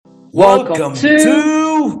Welcome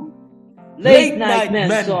to Late Night Men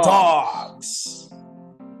Men Talks.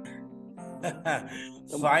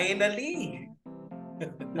 Finally!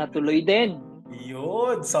 Natuloy din.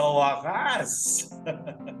 Yun, sa wakas!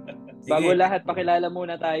 Bago Sige. lahat, pakilala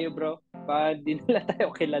muna tayo, bro. Di nila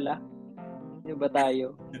tayo kilala. Di ba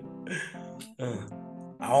tayo?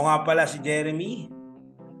 Ako nga pala si Jeremy.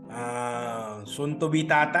 Soon to be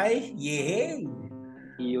tatay. Yehey!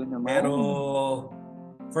 Iyon naman. Pero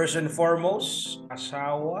first and foremost,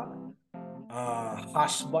 asawa,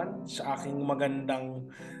 husband sa aking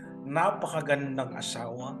napakagandang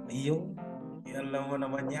asawa. Iyon. Alam mo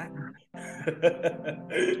naman yan.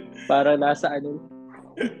 Para nasa ano.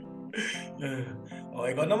 O,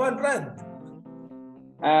 ikaw naman, Brad.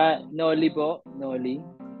 Noli po. Noli.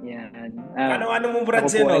 Yan. Kano mo, Brad,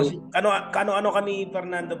 Ako po sino? ay Kano ka ni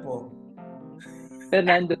Fernando po?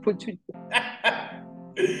 Fernando po.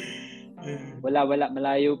 Wala.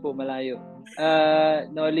 Malayo po, malayo.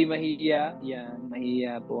 Noli Mahiya. Yan.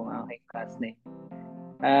 Mahiya po ang aking classmate.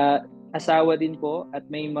 Asawa din po at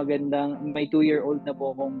may 2-year-old na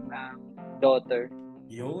po akong daughter.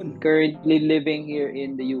 Yun. Currently living here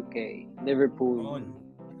in the UK, Liverpool. Yun.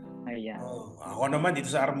 Ayan. Ako naman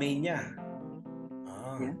dito sa Armenia.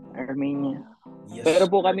 Yeah, Armenia. Yes.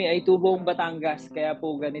 Pero po kami ay tubong Batangas, kaya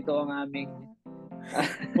po ganito ang aming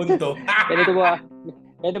punto. Ganito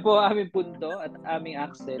po ang aming punto at aming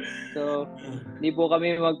accent. So, hindi po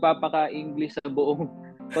kami magpapaka-English sa buong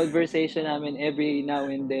conversation namin every now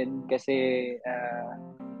and then kasi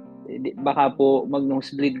baka po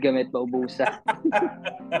mag-nosebleed gamit paubusan.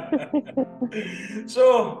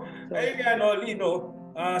 So, ayun nga, Lino,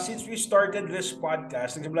 since we started this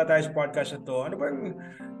podcast, nagsimula tayo sa podcast na to,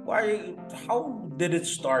 how did it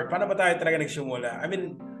start? Paano ba tayo talaga nagsimula? I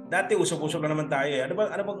mean, dati usap-usap na naman tayo eh. Ano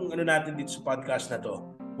bang natin dito sa podcast na to?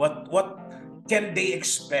 What can they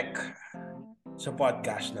expect sa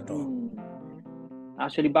podcast na to?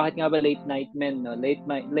 Actually, bakit nga ba Late Night Men, no? Late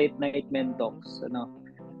Night Men Talks, ano?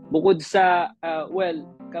 Bukod sa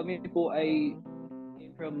kami po ay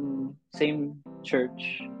from same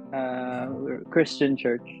church, Christian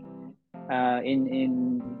church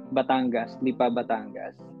in Batangas, Lipa,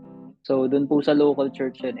 Batangas. So doon po sa local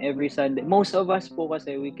church and every Sunday, most of us po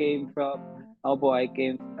kasi I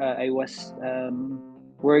was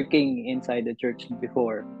working inside the church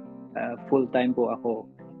before. Full time po ako.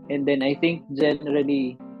 And then I think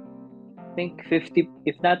generally 50,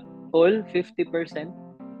 if not all, 50%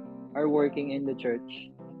 are working in the church.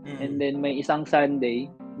 And then may isang Sunday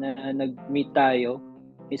na nag-meet tayo.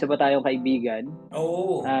 May isa pa tayong kaibigan.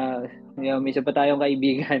 May isa pa tayong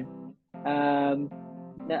kaibigan.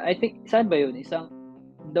 I think, saan ba yun? Isang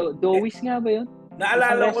Dowis nga ba yun?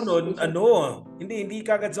 Naalala ko nun, hindi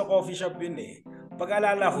kagad sa coffee shop yun eh.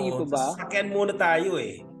 Pag-alala ko, sasakyan muna tayo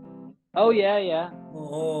eh. Oh, yeah.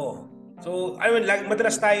 Oo. So,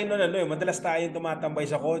 madalas tayong tumatambay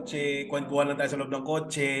sa kotse, kwentuhan lang tayo sa loob ng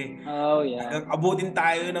kotse. Oh, yeah. Hanggang abutin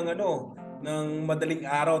tayo ng madaling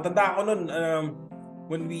araw. Tanda ko nun,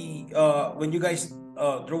 when you guys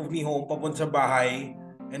drove me home papunta sa bahay,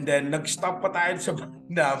 and then nag-stop pa tayo sa bahay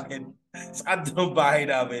namin, sa kanto ng bahay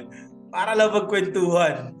namin, para lang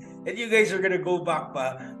magkwentuhan. And you guys are gonna go back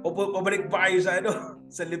pa. Pabalik pa kayo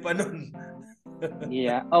sa Lipa nun.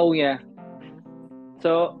 Yeah. Oh, yeah.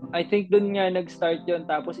 So, I think dun nga nag-start yun.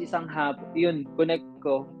 Tapos isang hapon, yun, connect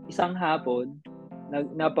ko. Isang hapon,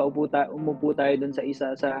 umupo tayo dun sa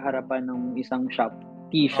harapan ng isang shop,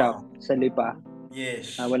 tea shop sa Lipa.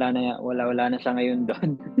 Yes. Wala na siya ngayon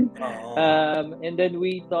doon. And then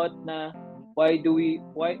we thought na why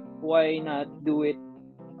not do it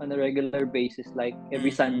on a regular basis like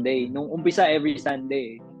every Sunday. Nung umpisa every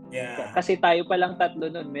Sunday. Yeah. Kasi tayo pa lang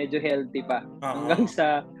tatlo nun, medyo healthy pa. Hanggang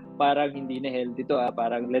sa parang hindi na healthy to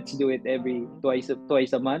parang let's do it every twice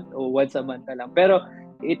a month o once a month na lang. Pero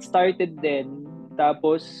it started then,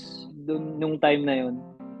 tapos nung time na yun.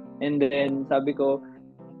 And then sabi ko,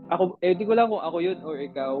 di ko lang kung ako yun or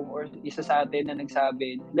ikaw or isa sa atin na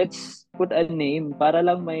nagsabi, let's put a name para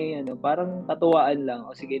lang may parang katuwaan lang.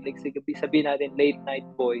 O sige, sabihin natin Late Night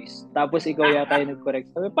Boys. Tapos ikaw yata yung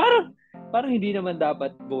nag-correct. Sabi, parang hindi naman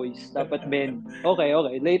dapat boys, dapat men. Okay,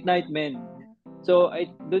 Late Night Men. So,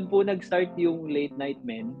 doon po nag-start yung Late Night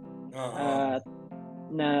Men.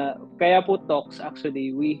 Na kaya po talks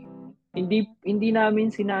actually, hindi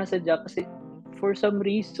namin sinasadya kasi for some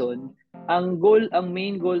reason, ang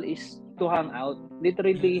main goal is to hang out.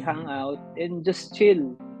 Literally hang out and just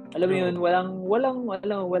chill. Alam mo yun, walang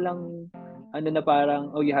na parang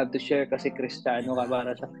you have to share kasi Kristiyano ka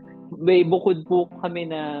para sa may bukod po kami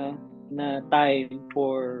na time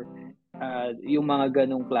for yung mga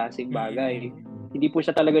ganong klaseng bagay. hindi po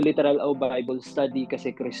siya talaga literal Bible study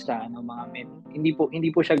kasi Kristiyano mga men. Hindi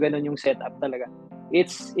po siya ganoon yung setup talaga.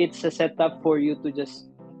 It's a setup for you to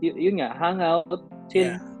just yun nga, hang out,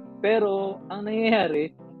 chill. Yeah. Pero ang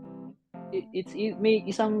nangyayari, may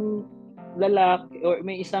isang lalaki or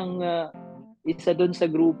may isang isa doon sa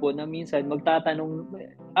grupo na minsan magtatanong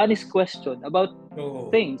honest question about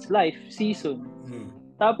things, life, season.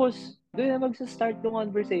 Tapos doon na magsa-start yung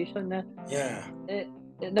conversation na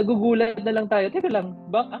nagugulat na lang tayo. Teka lang,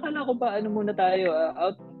 akala ko ba muna tayo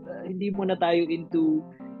hindi muna tayo into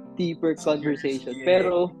deeper conversation.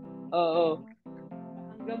 Pero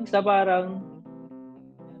hanggang sa parang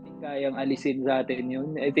natin kayang alisin sa atin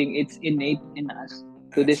yun. I think it's innate in us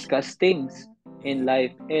to discuss things in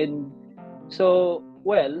life. And so,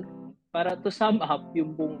 well, para to sum up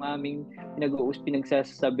yung pong aming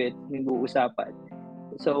pinag-uusapan.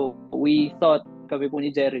 So, we thought, kami po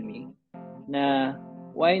ni Jeremy, na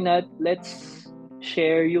why not let's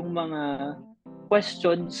share yung mga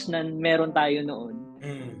questions na meron tayo noon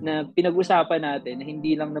na pinag-usapan natin na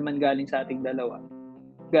hindi lang naman galing sa ating dalawa,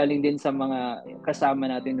 galing din sa mga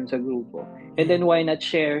kasama natin dun sa grupo. And then why not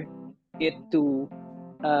share it to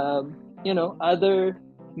other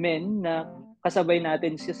men na kasabay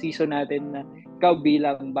natin sa season natin na ikaw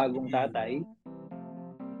bilang bagong tatay,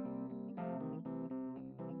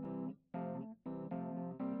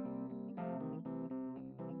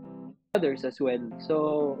 others as well.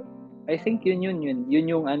 So, I think yun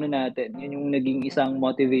yung ano natin, yun yung naging isang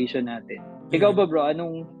motivation natin. Ikaw ba bro,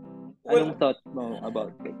 anong thought mo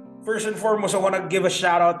about it? First and foremost, I want to give a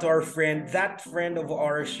shout out to our friend. That friend of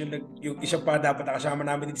ours, yung isa pa dapat nakasama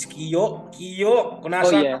namin dito, si Kiyo. Kiyo, kung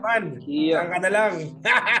nasaan naman, saan ka na lang.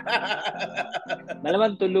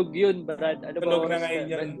 Malaman tulog yun, Brad. Tulog na ngayon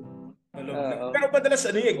yun. Tulog na. Pero madalas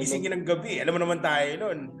gisingin ng gabi. Alam mo naman tayo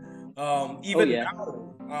nun. Even now,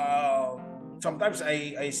 sometimes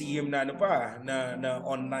I see him na na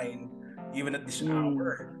online even at this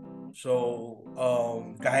hour. So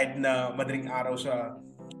kahit na madaling araw sa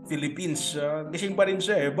Philippines, gising pa rin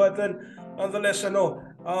siya But nonetheless,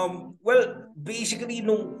 well, basically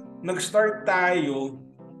nung nag-start tayo,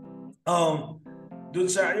 dun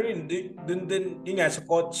sa yun nga sa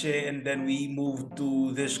kotse, and then we moved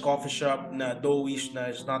to this coffee shop na Dowish na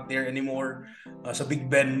is not there anymore, sa Big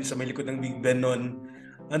Ben, sa may likod ng Big Ben nun,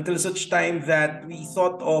 until such time that we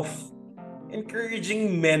thought of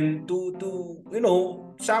encouraging men to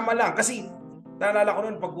sama lang. Kasi naalala ko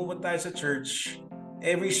nun, pag pumunta tayo sa church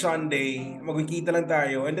every Sunday, magkikita lang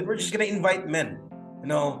tayo, and then we're just gonna invite men,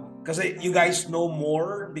 kasi you guys know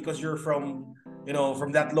more because you're from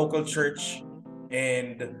that local church.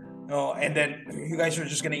 And then you guys are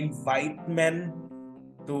just gonna invite men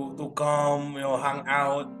to come, hang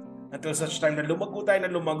out until such time na lumago tayo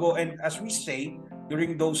na lumago. And as we say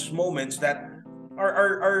during those moments, that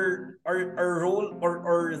our role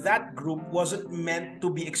or that group wasn't meant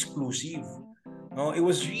to be exclusive. It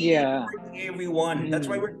was really for everyone.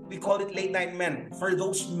 That's why we call it Late Night Men, for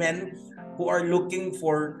those men who are looking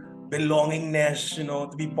for belongingness,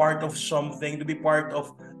 to be part of something, to be part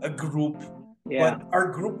of a group. But our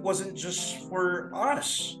group wasn't just for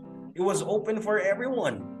us. It was open for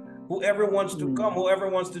everyone. Whoever wants to come, whoever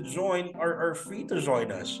wants to join are free to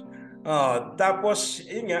join us. Tapos,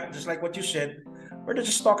 yun nga, just like what you said, we're not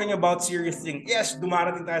just talking about serious things. Yes,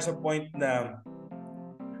 dumarating tayo sa point na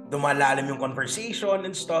dumalalim yung conversation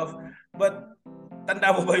and stuff. But,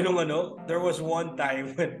 tanda mo ba yung there was one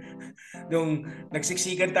time when nung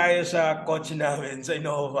nagsiksikan tayo sa kotse namin sa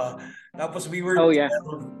Innova. Tapos we were 12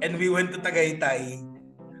 and we went to Tagaytay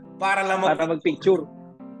para magpicture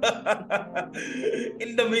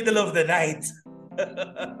in the middle of the night.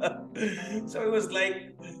 So it was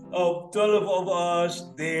like 12 of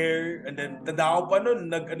us there, and then tanda ko pa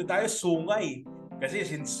nun, tayo sungay. Kasi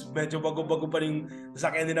since medyo bago-bago pa rin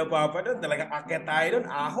sasakyan ni na Papa nun, talagang akyat tayo nun,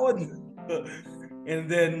 ahon. And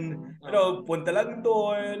then, punta lang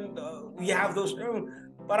doon. We have those,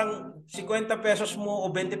 parang 50 pesos mo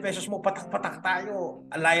o 20 pesos mo, patak-patak tayo.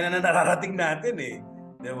 Alay na nararating natin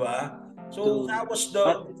Diba? So that was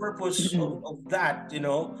the purpose of that,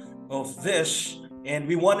 of this. And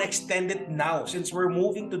we want to extend it now since we're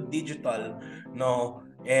moving to digital,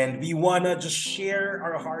 and we want to just share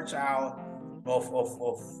our hearts out of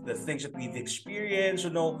the things that we've experienced,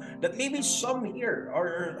 that maybe some here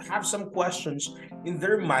or have some questions in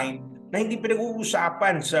their mind na hindi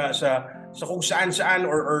pinag-uusapan sa kung saan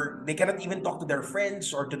or they cannot even talk to their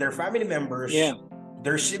friends or to their family members,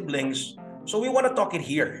 their siblings. So we want to talk it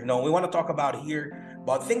here, we want to talk about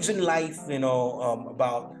things in life,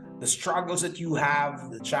 about the struggles that you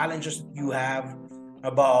have, the challenges that you have,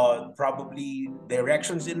 about probably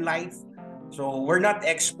directions in life. So we're not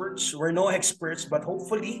experts, we're no experts, but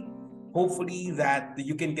hopefully that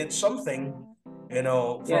you can get something,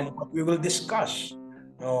 from what we will discuss,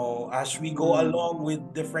 as we go along with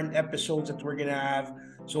different episodes that we're gonna have.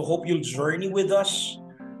 So hope you'll journey with us,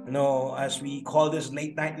 as we call this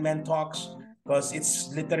Late Night Men Talks, because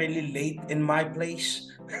it's literally late in my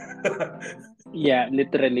place. Yeah,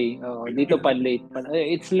 literally. Dito pa late pa.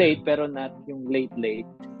 It's late pero not yung late late.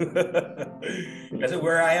 Kasi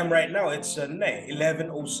where I am right now, it's 11:06.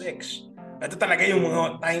 Ito talaga yung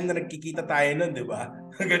mga time na nagkikita tayo nun, di ba?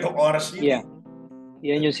 Ganong oras yun. Yeah.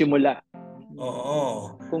 Yan yung simula.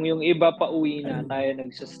 Oo. Kung yung iba pa uwi na, tayo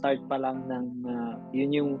nagsa-start pa lang ng yun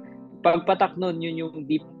yung pagpatak nun, yun yung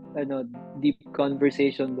deep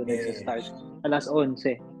conversation doon nagsa-start. Alas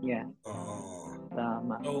 11. Yeah.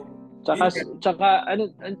 Tama. Tsaka and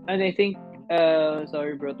I think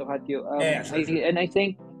sorry bro to cut you. Sure.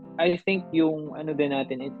 I think yung din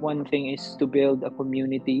natin, one thing is to build a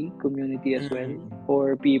community as well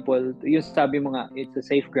for people. Yung sabi mo nga, it's a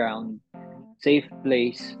safe ground, safe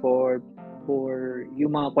place for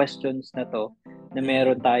yung mga questions na to na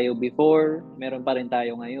meron tayo before, meron pa rin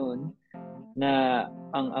tayo ngayon, na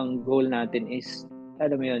ang goal natin is,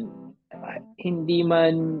 alam mo yun, hindi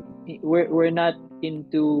man, we're not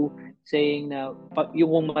into saying na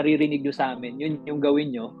yung maririnig nyo sa amin, yun yung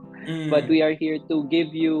gawin nyo. But we are here to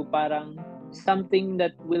give you parang something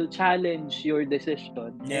that will challenge your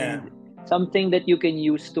decision. Yeah. And something that you can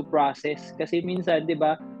use to process. Kasi minsan, di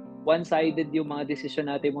ba, one-sided yung mga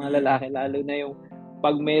decision natin mga lalaki, lalo na yung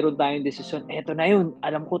pag mayroon tayong decision, eto na yun,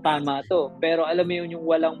 alam ko tama to. Pero alam mo yun, yung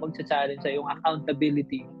walang mag-challenge sa yung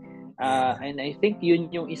accountability. And I think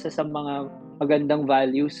yun yung isa sa mga magandang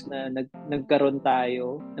values na nagkaroon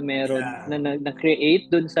tayo, na meron, na create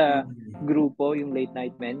dun sa grupo, yung Late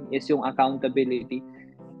Night Men, is yung accountability.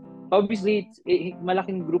 Obviously,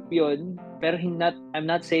 malaking group yon, pero I'm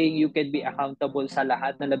not saying you can be accountable sa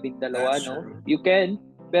lahat na 12, no? True. You can,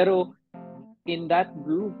 pero in that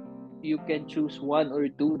group, you can choose one or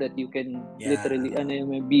two that you can literally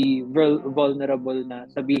be vulnerable na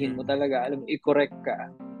sabihin mo talaga, alam mo, i-correct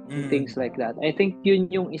ka, things like that. I think yun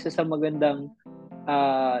yung isa sa magandang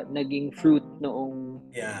naging fruit noong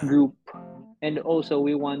group. And also,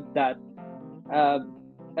 we want that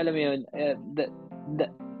alam mo yun, the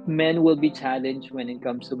men will be challenged when it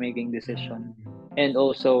comes to making decisions. And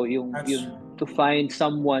also yung to find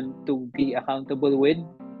someone to be accountable with,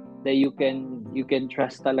 that you can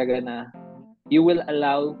trust talaga na you will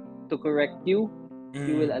allow to correct you.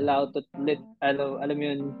 You will allow to alam mo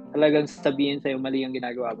yun, talagang sabihin sa'yo, mali ang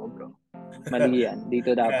ginagawa mo, bro. Mali yan.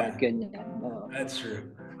 Dito dapat ganyan. That's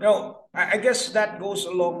true. I guess that goes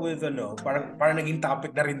along with parang naging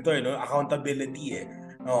topic na rin to, accountability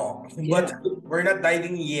But we're not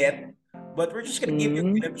diving yet, but we're just gonna give you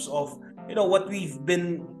a glimpse of what we've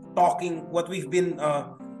been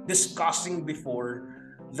discussing before,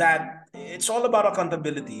 that it's all about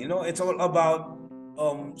accountability. It's all about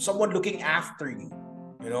someone looking after you,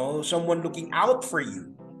 someone looking out for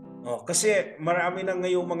you. Kasi marami na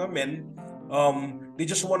ngayong mga men, they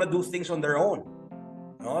just want to do things on their own.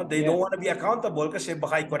 They don't want to be accountable kasi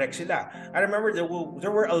baka i-correct sila. I remember there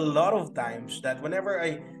were a lot of times that whenever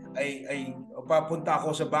I papunta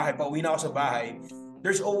ako sa bahay, pauwi na ako sa bahay,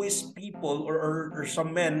 there's always people or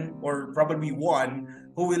some men, or probably one,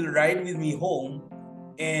 who will ride with me home,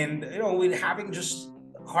 and we're having just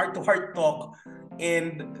heart-to-heart talk,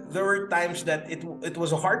 and there were times that it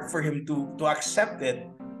was hard for him to accept it,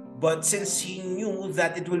 but since he knew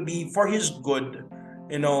that it will be for his good,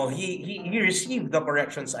 he received the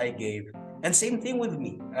corrections I gave. And same thing with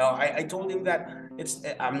me. I told him that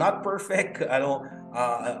I'm not perfect.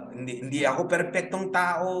 Hindi ako perfectong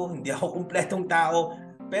tao, hindi ako kumpletong tao,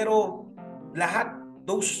 pero lahat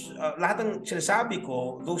ng sinasabi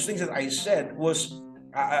ko, those things that I said was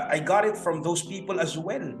I got it from those people as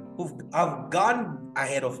well who have gone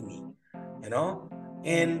ahead of me,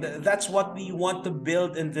 and that's what we want to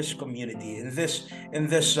build in this community, in this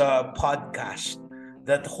podcast,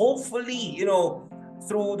 that hopefully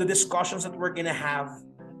through the discussions that we're gonna have,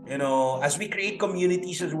 as we create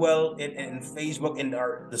communities as well in Facebook and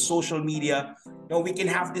the social media, we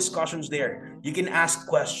can have discussions there. You can ask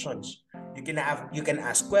questions. You can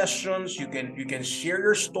ask questions. You can share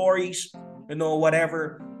your stories.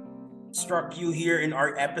 Whatever struck you here in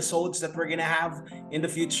our episodes that we're gonna have in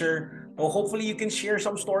the future. Hopefully, you can share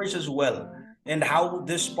some stories as well, and how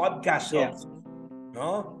this podcast helps.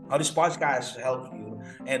 How this podcast helps you.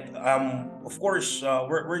 And of course,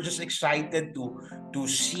 we're just excited to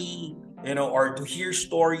see or to hear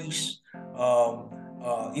stories,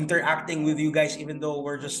 interacting with you guys, even though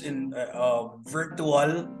we're just in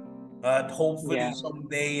virtual. Hopefully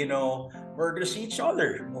someday, you know, we're gonna see each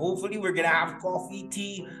other. Hopefully we're gonna have coffee,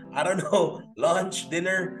 tea, I don't know, lunch,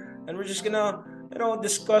 dinner, and we're just gonna, you know,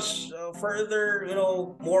 discuss further, you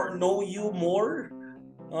know, more, know you more,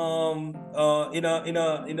 in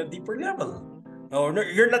a deeper level. No,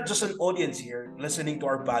 you're not just an audience here listening to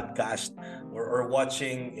our podcast or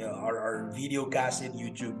watching, you know, our video cast in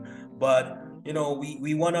YouTube, but you know,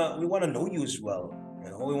 we wanna know you as well. You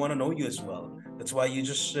know, we wanna know you as well. That's why you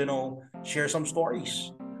just, you know, share some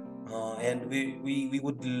stories. And we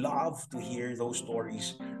would love to hear those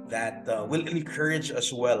stories that will encourage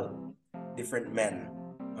as well different men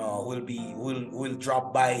will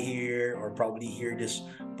drop by here or probably hear this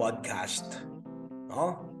podcast.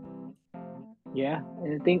 Oh? Yeah,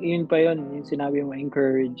 and I think yun pa yun, yung sinabi mo,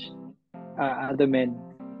 encourage other men.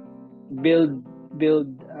 Build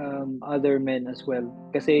other men as well.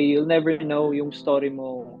 Kasi you'll never know yung story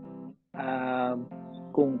mo,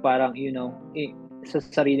 kung parang, you know, sa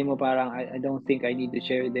sarili mo parang, I don't think I need to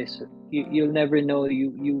share this. You'll never know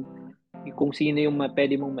kung sino yung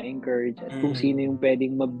pwede mong ma-encourage at kung sino yung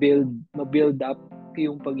pwedeng ma-build up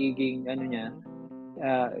yung pagiging ano niya,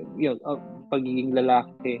 pagiging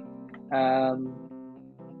lalaki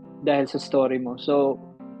dahil sa story mo. So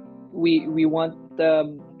we want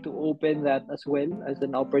to open that as well as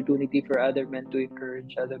an opportunity for other men to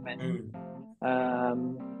encourage other men,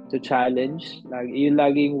 to challenge. Yung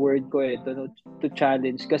laging word ko to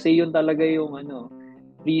challenge, kasi yun talaga yung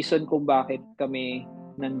reason kung bakit kami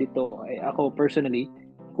nandito. Ako personally,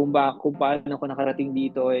 kung paano ako nakarating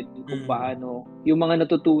dito and kung paano yung mga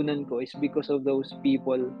natutunan ko is because of those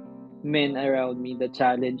people, men around me that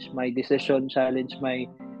challenge my decision, challenge my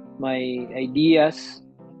ideas,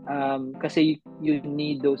 kasi you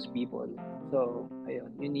need those people. So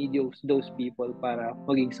ayun, you need those people para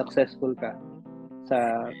maging successful ka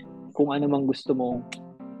sa kung ano mang gusto mong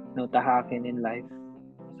tahakin in life.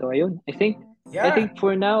 So ayun, I think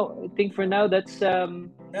for now that's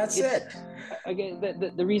it. Again,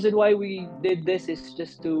 the reason why we did this is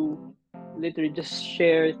just to literally just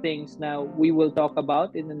share things now we will talk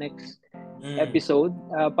about in the next episode,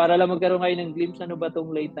 para lang magkaroon kayo ng glimpse ano ba tong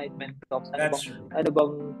Late Night Men Talks,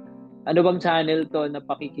 ano bang channel to na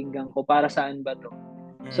pakikinggan ko, para saan ba to.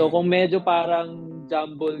 So kung medyo parang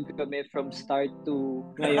jumble kami from start to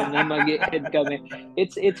ngayon na mag-end kami,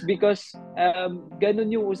 it's because ganun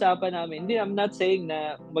yung usapan namin. Hindi, I'm not saying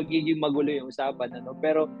na magiging magulo yung usapan,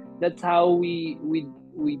 pero that's how we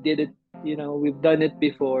did it. You know, we've done it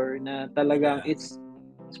before na talagang it's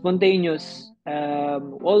spontaneous.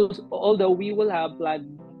 Although we will have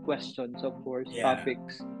planned questions, of course,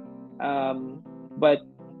 topics, but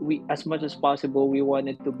we, as much as possible, we want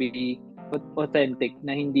it to be authentic,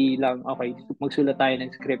 na hindi lang magsulat tayo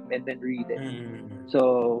ng script and then read it.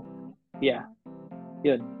 So yeah,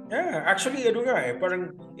 yun. Yeah, actually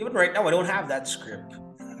parang even right now I don't have that script.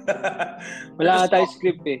 Wala tayo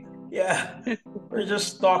script eh. Yeah, we're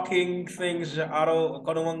just talking things out of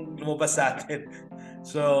kung anong lumabas sa atin.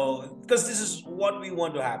 So, because this is what we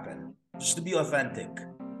want to happen, just to be authentic,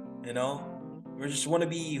 you know? We just want to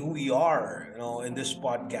be who we are, in this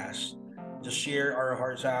podcast. Just share our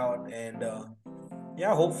hearts out, and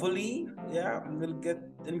hopefully, we'll get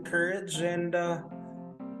encouraged, and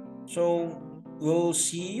so we'll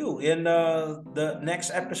see you in the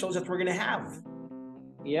next episodes that we're gonna have.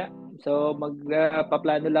 Yeah, so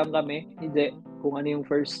magpaplano lang kami, hindi, kung ano yung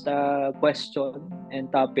first question and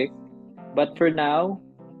topic. But for now,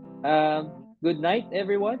 good night,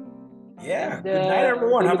 everyone. Yeah, and, good night,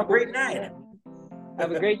 everyone. Have a great night.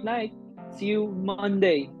 Have a great night. See you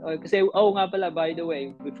Monday. Kasi, nga pala, by the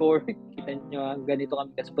way, before, kita nyo, ganito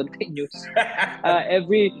kami ka-spontaneous.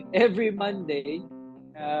 Every Monday,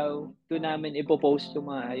 doon namin ipopost yung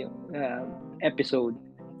mga episode.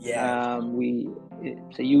 Yeah. We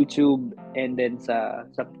sa YouTube, and then sa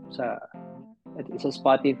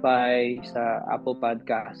Spotify, sa Apple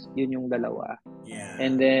Podcast, yun yung dalawa. Yeah.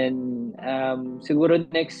 And then siguro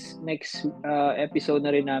next episode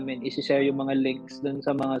na rin namin isi-share yung mga links dun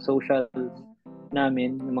sa mga socials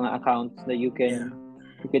namin, yung mga accounts that you can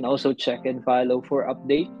also check and follow for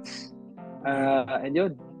updates. And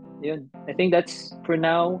yun. I think that's for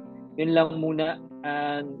now. Yun lang muna.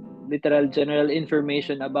 Literal general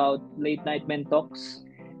information about Late Night Men Talks.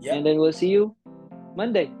 Yep. And then we'll see you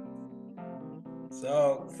Monday.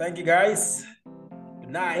 So, thank you guys.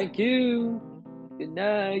 Good night. Thank you. Good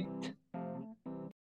night.